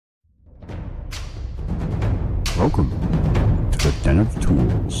Welcome to the Den of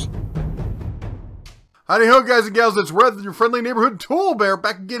Tools. Howdy ho, guys and gals, it's Red, your friendly neighborhood tool bear,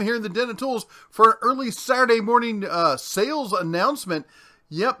 back again here in the Den of Tools for an early Saturday morning sales announcement.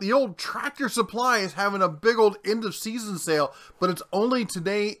 Yep, the old Tractor Supply is having a big old end of season sale, but it's only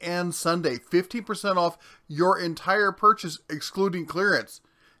today and Sunday. 15% off your entire purchase, excluding clearance.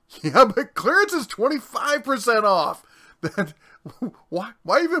 Yeah, but clearance is 25% off.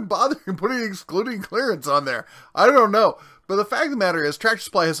 Why even bother putting excluding clearance on there? I don't know. But the fact of the matter is, Tractor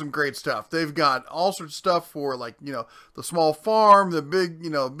Supply has some great stuff. They've got all sorts of stuff for, like, the small farm, the big,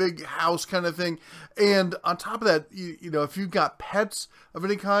 big house kind of thing. And on top of that, if you've got pets of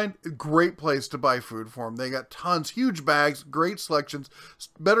any kind, great place to buy food for them. They got tons, huge bags, great selections,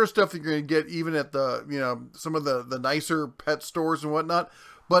 better stuff that you're going to get even at the, some of the nicer pet stores and whatnot.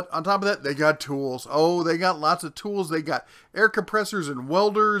 But on top of that, they got tools. Oh, they got lots of tools. They got air compressors and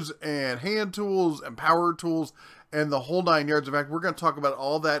welders and hand tools and power tools and the whole 9 yards. In fact, we're going to talk about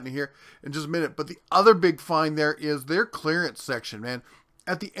all that in here in just a minute. But the other big find there is their clearance section, man.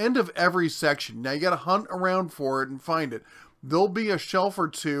 At the end of every section, now you got to hunt around for it and find it. There'll be a shelf or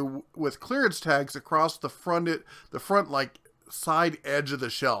two with clearance tags across the front like side edge of the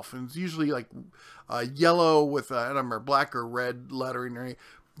shelf, and it's usually like yellow with I don't remember, black or red lettering or anything.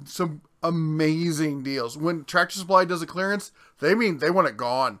 Some amazing deals. When Tractor Supply does a clearance, they mean they want it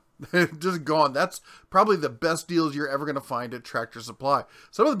gone. Just gone. That's probably the best deals you're ever going to find at Tractor Supply.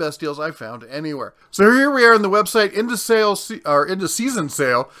 Some of the best deals I've found anywhere. So here we are on the website, into season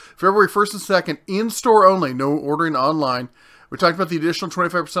sale, February 1st and 2nd, in-store only, no ordering online. We talked about the additional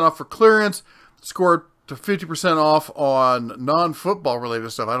 25% off for clearance, scored to 50% off on non-football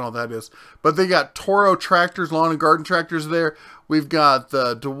related stuff. I don't know what that is. But they got Toro tractors, lawn and garden tractors there. We've got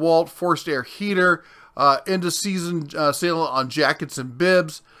the DeWalt forced air heater, end of season sale on jackets and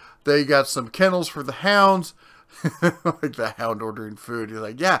bibs. They got some kennels for the hounds. Like the hound ordering food. You're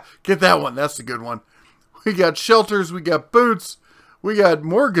like, yeah, get that one. That's the good one. We got shelters. We got boots. We got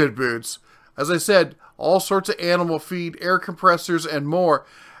more good boots. As I said, all sorts of animal feed, air compressors, and more.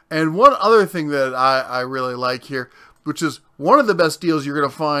 And one other thing that I really like here, which is one of the best deals you're going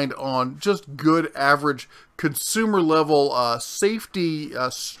to find on just good average consumer level safety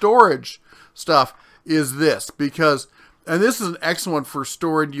storage stuff, is this. And this is an excellent one for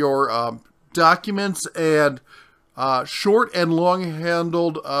storing your documents and short and long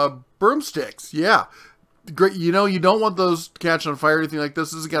handled broomsticks. Yeah. Great. You don't want those to catch on fire or anything like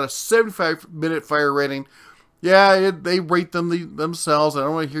this. This has got a 75-minute fire rating. Yeah, they rate them themselves. I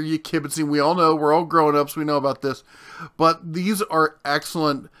don't want to hear you kibitzing. We all know. We're all grown-ups. We know about this. But these are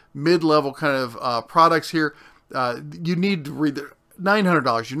excellent mid-level kind of products here. You need to read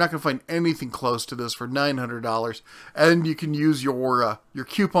 $900. You're not going to find anything close to this for $900. And you can use your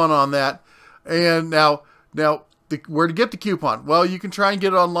coupon on that. And now where to get the coupon? Well, you can try and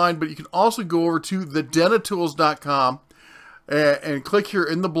get it online, but you can also go over to thedenatools.com and click here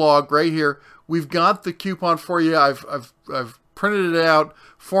in the blog right here. We've got the coupon for you. I've printed it out,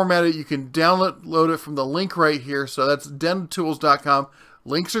 formatted it. You can download it from the link right here. So that's denatools.com.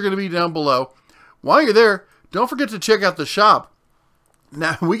 Links are going to be down below. While you're there, don't forget to check out the shop.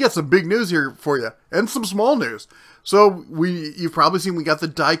 Now, we got some big news here for you, and some small news. So you've probably seen we got the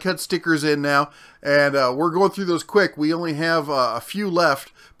die cut stickers in now, and we're going through those quick. We only have a few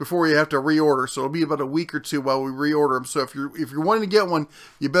left before we have to reorder, so it'll be about a week or two while we reorder them. So if you're wanting to get one,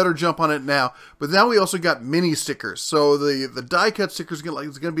 you better jump on it now. But now we also got mini stickers. So the die cut stickers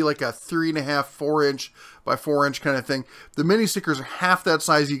it's going to be like a 3.5, 4 inch by 4 inch kind of thing. The mini stickers are half that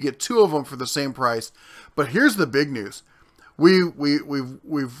size. You get 2 of them for the same price. But here's the big news. We've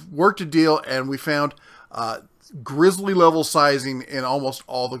worked a deal, and we found grizzly level sizing in almost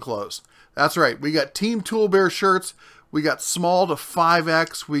all the clothes. That's right. We got Team Tool Bear shirts. We got small to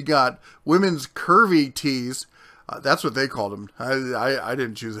 5X. We got women's curvy tees. That's what they called them. I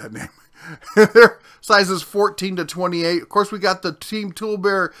didn't choose that name. Their sizes 14 to 28. Of course, we got the Team Tool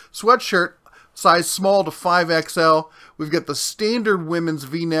Bear sweatshirt, size small to 5XL. We've got the standard women's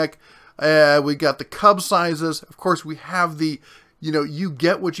V-neck. We got the cub sizes. Of course, we have the, you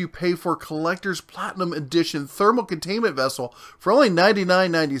get what you pay for collector's platinum edition thermal containment vessel for only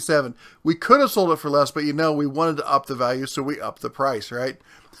 $99.97. We could have sold it for less, but we wanted to up the value, so we upped the price, right?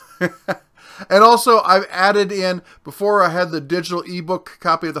 And also, I've added in, before I had the digital ebook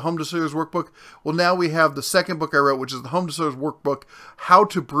copy of the Home Distillers Workbook, well, now we have the second book I wrote, which is the Home Distillers Workbook, How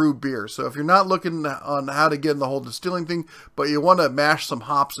to Brew Beer. So if you're not looking on how to get in the whole distilling thing, but you want to mash some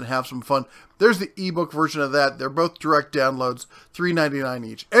hops and have some fun, There's the ebook version of that. They're both direct downloads, $3.99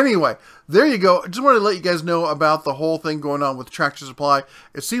 each. Anyway, there you go. I just wanted to let you guys know about the whole thing going on with Tractor Supply.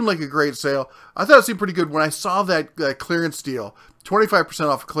 It seemed like a great sale. I thought it seemed pretty good when I saw that clearance deal. 25%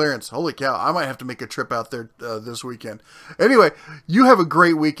 off clearance. Holy cow, I might have to make a trip out there this weekend. Anyway, you have a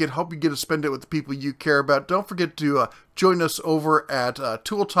great weekend. Hope you get to spend it with the people you care about. Don't forget to join us over at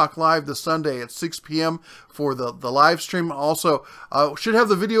Tool Talk Live this Sunday at 6 p.m. for the live stream. Also, should have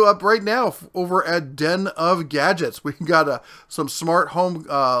the video up right now over at Den of Gadgets. We got some smart home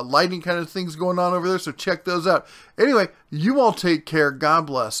lighting kind of things going on over there, so check those out. Anyway, you all take care. God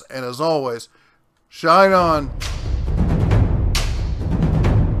bless. And as always, shine on.